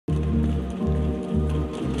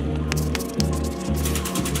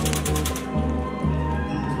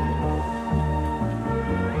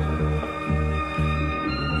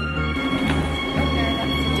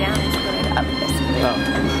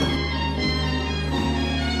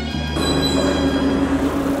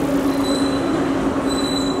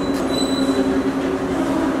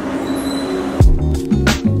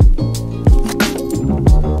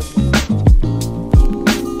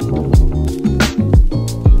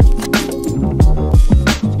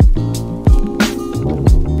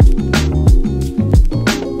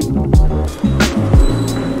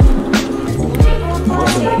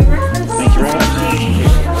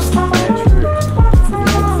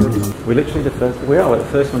first. We are, the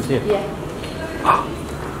first one's here. Yeah.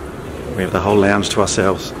 We have the whole lounge to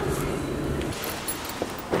ourselves.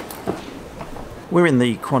 We're in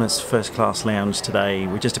the Qantas First Class lounge today.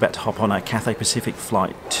 We're just about to hop on a Cathay Pacific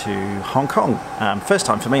flight to Hong Kong. First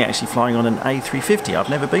time for me actually flying on an A350.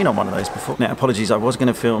 I've never been on one of those before. Now, apologies, I was going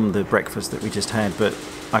to film the breakfast that we just had, but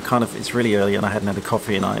it's really early and I hadn't had a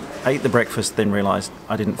coffee, and I ate the breakfast, then realised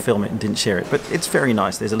I didn't film it and didn't share it. But it's very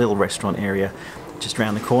nice. There's a little restaurant area just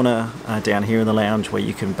around the corner down here in the lounge where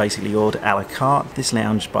you can basically order a la carte. This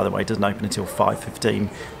lounge, by the way, doesn't open until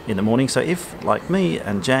 5:15 in the morning. So if, like me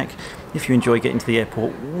and Jack, if you enjoy getting to the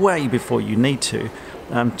airport way before you need to,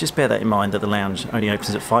 just bear that in mind that the lounge only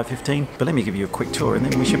opens at 5:15. But let me give you a quick tour and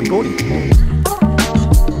then we should be boarding.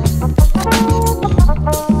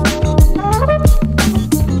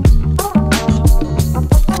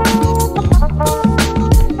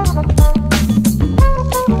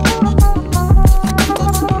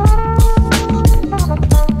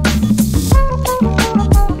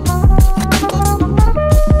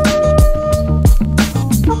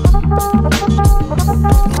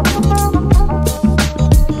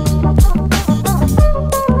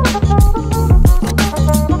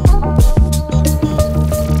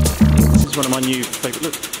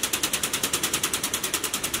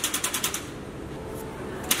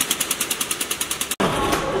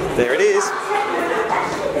 There it is.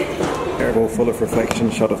 Terrible, full of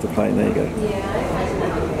reflection, shot off the plane. There you go.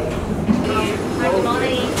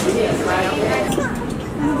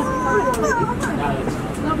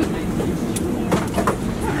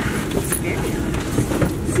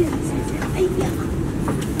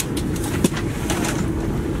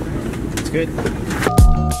 It's good.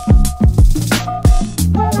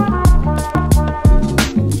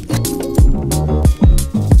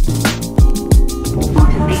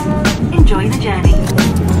 Enjoy the journey.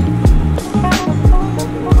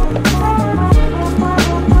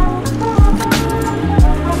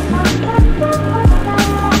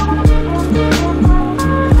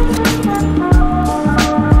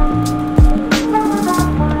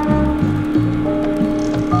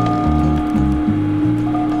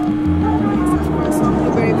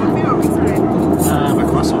 A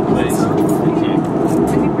croissant, please. Thank you.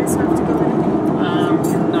 Any place have to go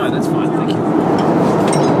in? No, that's fine. Thank you.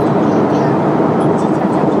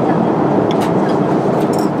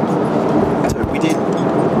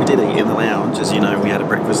 As you know, we had a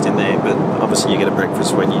breakfast in there, but obviously you get a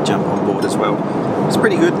breakfast when you jump on board as well. It's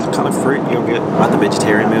pretty good, kind of fruit you'll get. Like the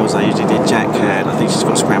vegetarian meals I usually did. Jack had, I think she's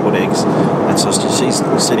got scrambled eggs and sausage. She's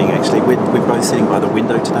sitting actually, we're both sitting by the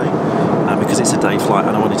window today because it's a day flight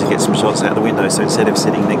and I wanted to get some shots out the window, so instead of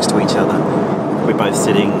sitting next to each other, we're both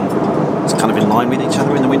sitting kind of in line with each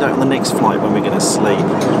other in the window. On the next flight when we're going to sleep,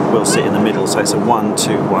 we'll sit in the middle, so it's a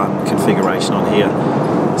 1-2-1 configuration on here.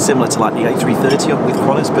 Similar to like the A330 with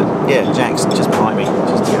Qantas, but yeah, Jack's just behind me.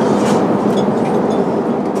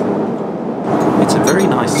 It's a very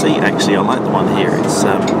nice seat actually. I like the one here. It's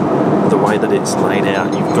the way that it's laid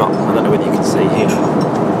out. You've got, I don't know whether you can see here,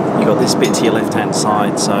 you've got this bit to your left hand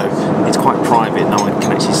side, so it's quite private. No one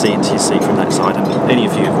can actually see into your seat from that side, and any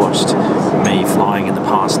of you who've watched me flying in the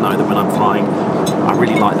past know that when I'm flying I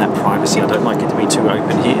really like that privacy. I don't like it to be too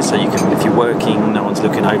open here, so you can, if you're working, no one's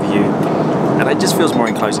looking over you. And it just feels more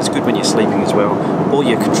enclosed. It's good when you're sleeping as well. All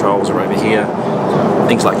your controls are over here.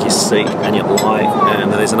 Things like your seat and your light,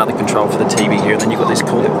 and there's another control for the TV here, and then you've got this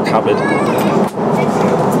cool little cupboard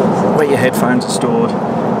where your headphones are stored.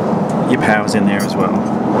 Your power's in there as well,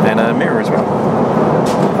 and a mirror as well.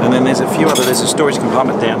 And then there's a storage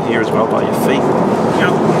compartment down here as well by your feet.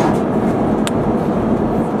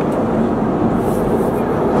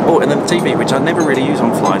 Oh, and then the TV, which I never really use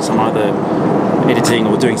on flights. I'm either editing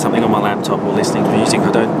or doing something on my laptop or listening to music.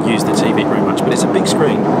 I don't use the TV very much, but it's a big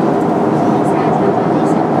screen.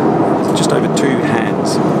 It's just over 2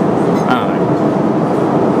 hands. I don't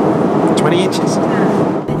know, 20 inches.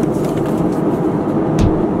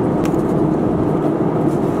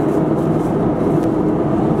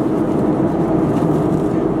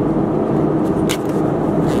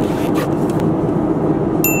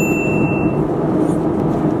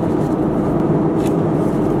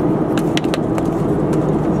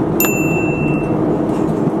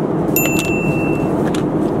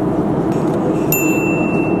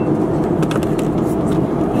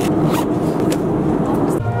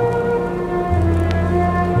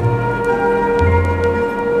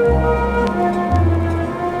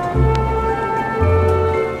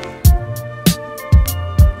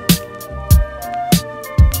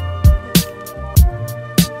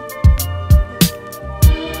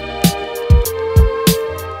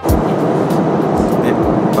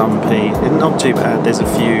 see there's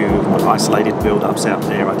a few isolated build-ups out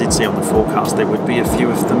there. I did see on the forecast there would be a few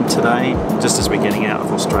of them today, just as we're getting out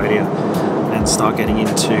of Australia and start getting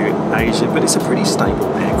into Asia. But it's a pretty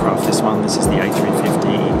stable aircraft, this one. This is the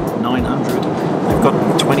A350-900. They've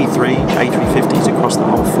got 23 A350s across the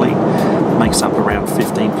whole fleet. It makes up around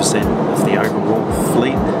 15% of the overall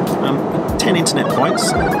fleet. 10 internet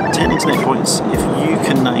points. 10 internet points. If you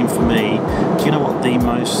can name for me, do you know what the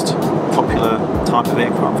most popular type of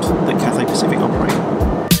aircraft that Cathay Pacific operate?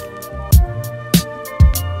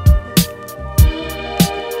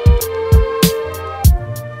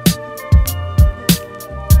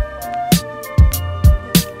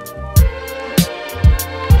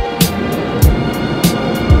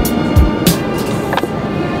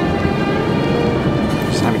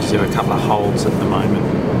 Just having to do a couple of holds at the moment,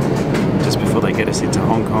 just before they get us into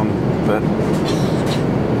Hong Kong, but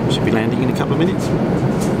should be landing in a couple of minutes.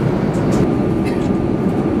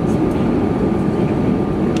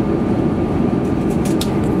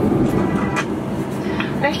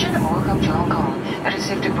 Ladies and gentlemen, welcome to Hong Kong. It is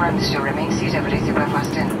safe to promise to remain seated with the seatbelt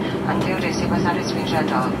fastened until the seatbelt sign has been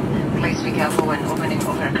shut off. Please be careful when opening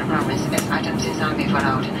overhead compartments as items inside may fall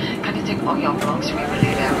out. Kindly take all your belongings to be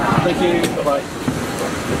released around. Thank you. Bye-bye.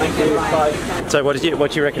 Thank you. Bye. So what do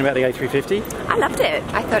you reckon about the A350? I loved it.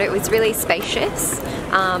 I thought it was really spacious,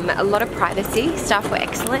 a lot of privacy, staff were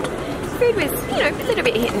excellent. Food was, you know, a little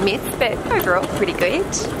bit hit and miss, but overall pretty good.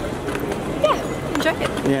 Yeah, enjoyed it.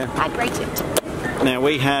 Yeah. I'd rate it. Now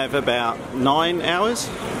we have about 9 hours,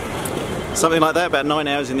 something like that, about 9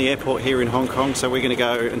 hours in the airport here in Hong Kong, so we're going to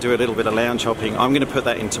go and do a little bit of lounge hopping. I'm going to put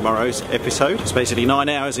that in tomorrow's episode. It's basically 9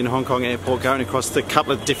 hours in Hong Kong airport, going across a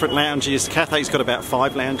couple of different lounges. Cathay's got about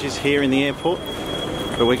 5 lounges here in the airport,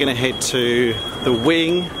 but we're going to head to the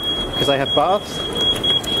wing because they have baths.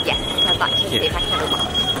 Yes, I'd like to see if I can have a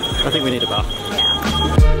bath. I think we need a bath.